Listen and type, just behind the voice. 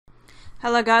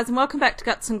Hello guys and welcome back to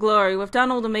Guts and Glory. We've done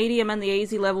all the medium and the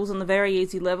easy levels and the very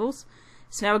easy levels.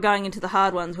 So now we're going into the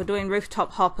hard ones. We're doing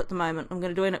rooftop hop at the moment. I'm going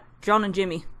to do it John and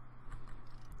Jimmy.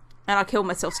 And I killed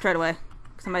myself straight away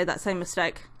because I made that same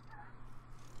mistake.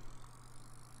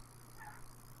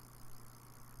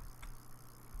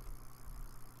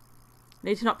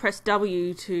 Need to not press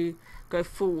W to go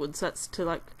forwards. That's to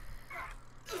like...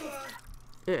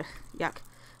 Ugh, yuck.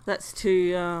 That's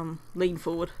to lean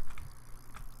forward.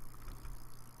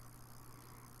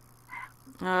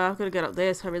 I've got to get up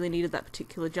there, so I really needed that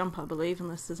particular jump, I believe,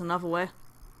 unless there's another way.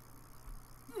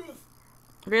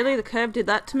 Really? The curve did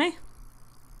that to me?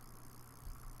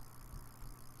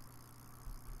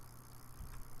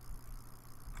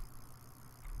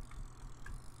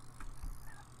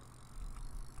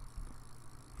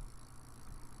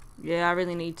 Yeah, I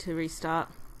really need to restart.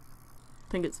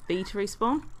 I think it's B to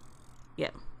respawn?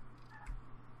 Yep.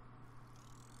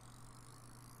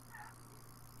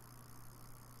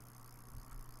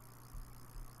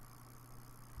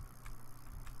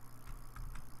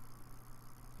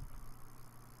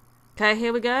 Okay,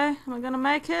 here we go. Am I gonna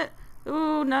make it?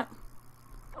 Ooh, no.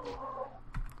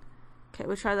 Okay,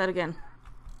 we'll try that again.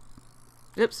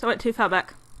 Oops, I went too far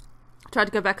back. I tried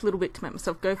to go back a little bit to make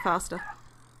myself go faster.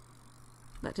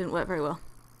 That didn't work very well.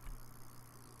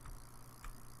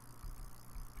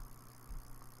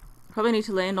 Probably need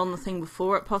to land on the thing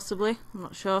before it, possibly. I'm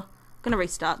not sure. I'm gonna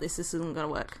restart this. This isn't gonna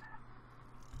work.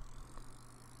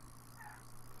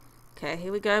 Okay,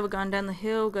 here we go. We're going down the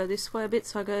hill. Go this way a bit,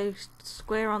 so I go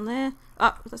square on there.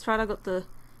 Oh, that's right. I got the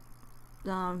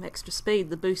extra speed,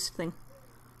 the boost thing.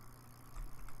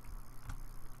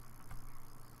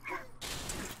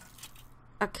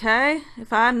 Okay,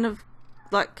 if I hadn't have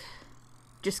like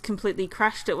just completely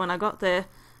crashed it when I got there,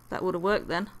 that would have worked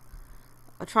then.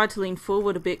 I tried to lean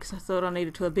forward a bit because I thought I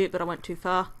needed to a bit, but I went too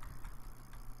far.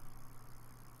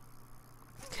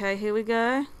 Okay, here we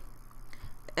go.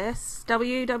 S,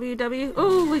 W, W, W.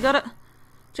 Ooh, we got it.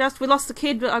 We lost the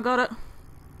kid, but I got it.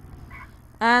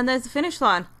 And there's the finish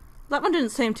line. That one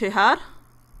didn't seem too hard.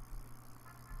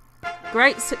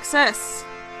 Great success.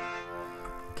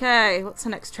 Okay, what's the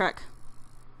next track?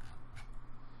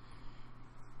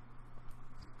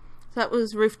 That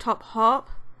was rooftop hop.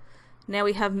 Now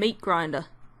we have meat grinder.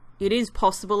 It is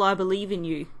possible, I believe in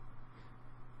you.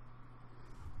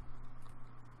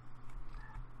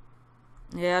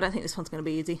 Yeah, I don't think this one's going to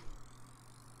be easy.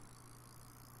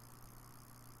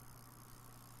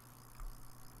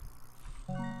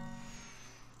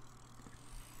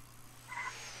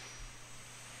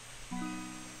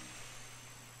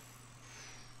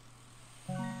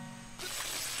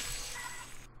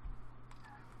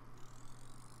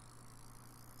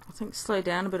 I think slow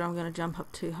down a bit, I'm going to jump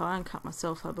up too high and cut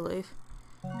myself, I believe.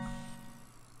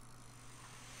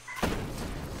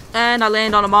 And I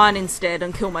land on a mine instead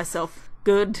and kill myself.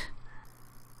 Good.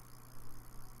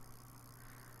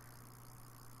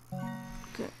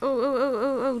 Okay.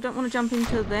 Oh, don't want to jump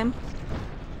into them.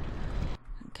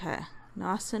 Okay,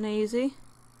 nice and easy.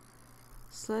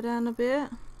 Slow down a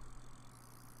bit.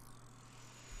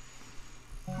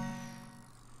 And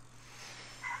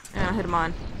I hit a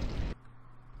mine.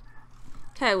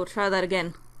 Okay, we'll try that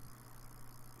again.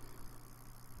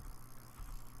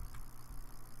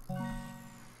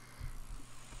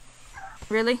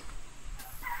 Really?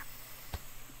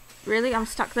 Really? I'm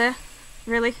stuck there?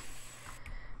 Really?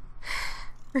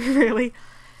 Really?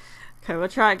 Okay, we'll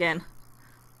try again.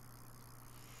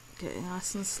 Okay,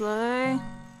 nice and slow.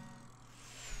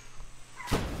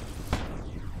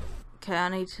 Okay, I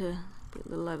need to be a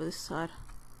little over this side.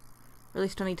 Or at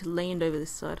least I need to land over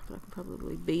this side, but I can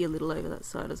probably be a little over that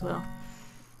side as well.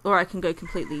 Or I can go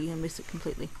completely and miss it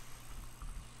completely.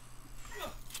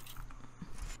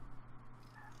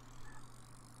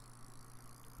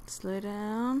 Slow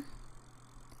down.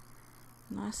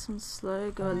 Nice and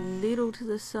slow. Go a little to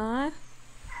the side.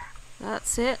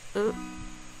 That's it. Ooh.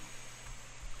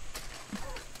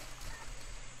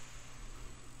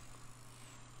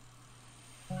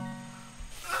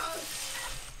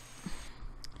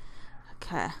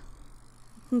 Okay. You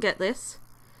can get this.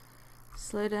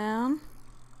 Slow down.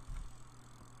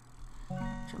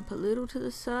 Jump a little to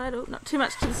the side. Oh, not too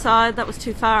much to the side. That was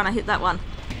too far and I hit that one.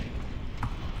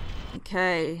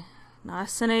 Okay.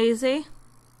 Nice and easy.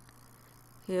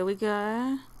 Here we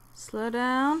go. Slow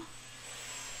down.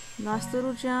 Nice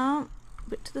little jump. A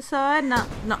bit to the side. No,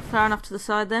 not far enough to the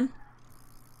side then.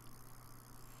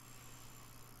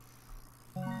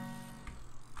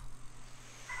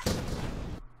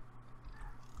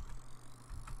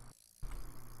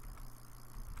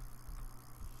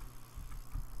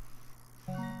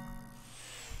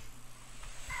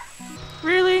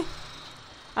 Really?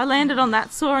 I landed on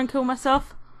that saw and killed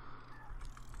myself.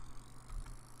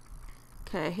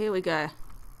 Okay, here we go.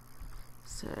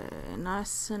 So,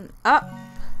 nice and up.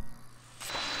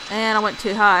 And I went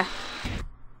too high.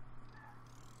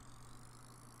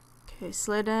 Okay,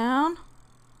 slow down.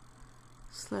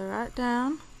 Slow right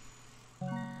down.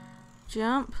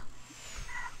 Jump.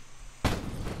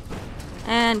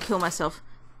 And kill myself.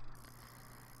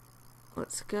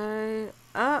 Let's go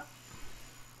up.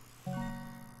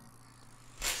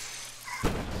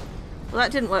 Well,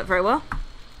 that didn't work very well.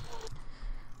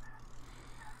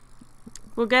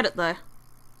 We'll get it though.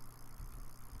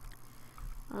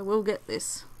 I will get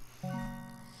this.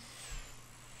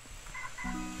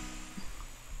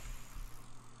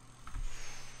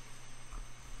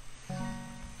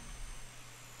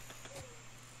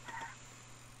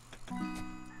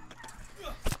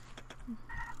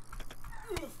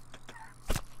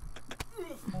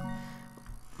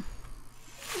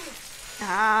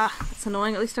 Ah, that's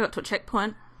annoying. At least I got to a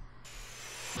checkpoint.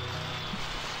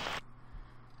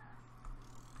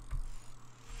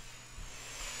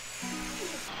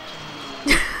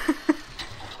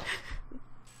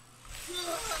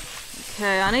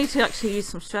 Okay, I need to actually use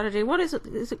some strategy. What is it?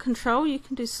 Is it control? You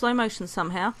can do slow motion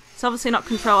somehow. It's obviously not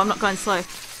control. I'm not going slow. I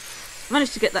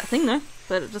managed to get that thing though,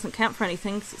 but it doesn't count for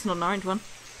anything because it's not an orange one.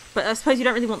 But I suppose you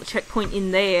don't really want the checkpoint in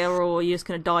there or you're just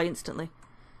going to die instantly.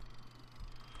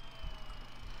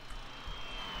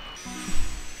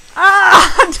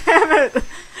 Ah, damn it!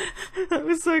 That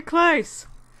was so close.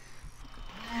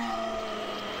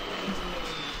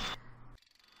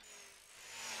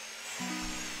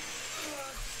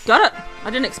 Got it! I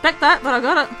didn't expect that, but I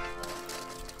got it.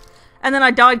 And then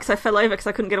I died because I fell over because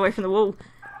I couldn't get away from the wall.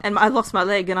 And I lost my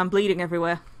leg and I'm bleeding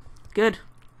everywhere. Good.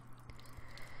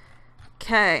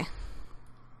 Okay.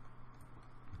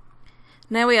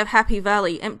 Now we have Happy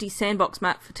Valley, empty sandbox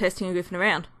map for testing and goofing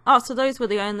around. Oh, so those were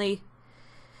the only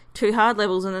 2 hard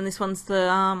levels and then this one's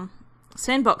the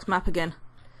sandbox map again.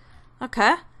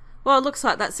 Okay. Well, it looks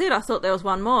like that's it. I thought there was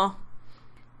one more.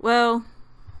 Well,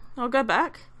 I'll go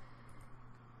back.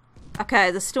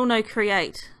 Okay, there's still no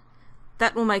create.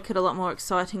 That will make it a lot more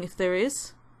exciting if there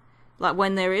is. Like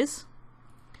when there is.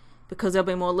 Because there'll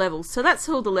be more levels. So that's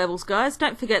all the levels, guys.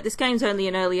 Don't forget, this game's only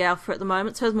in early alpha at the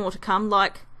moment, so there's more to come,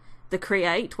 like the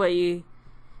create, where you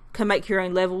can make your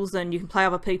own levels and you can play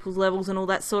other people's levels and all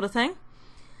that sort of thing.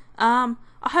 I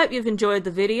hope you've enjoyed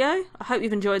the video. I hope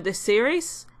you've enjoyed this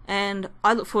series. And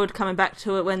I look forward to coming back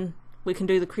to it when we can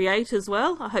do the create as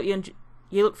well. I hope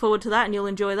you look forward to that and you'll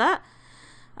enjoy that.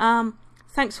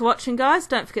 Thanks for watching, guys.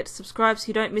 Don't forget to subscribe so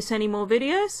you don't miss any more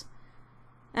videos.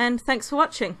 And thanks for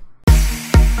watching.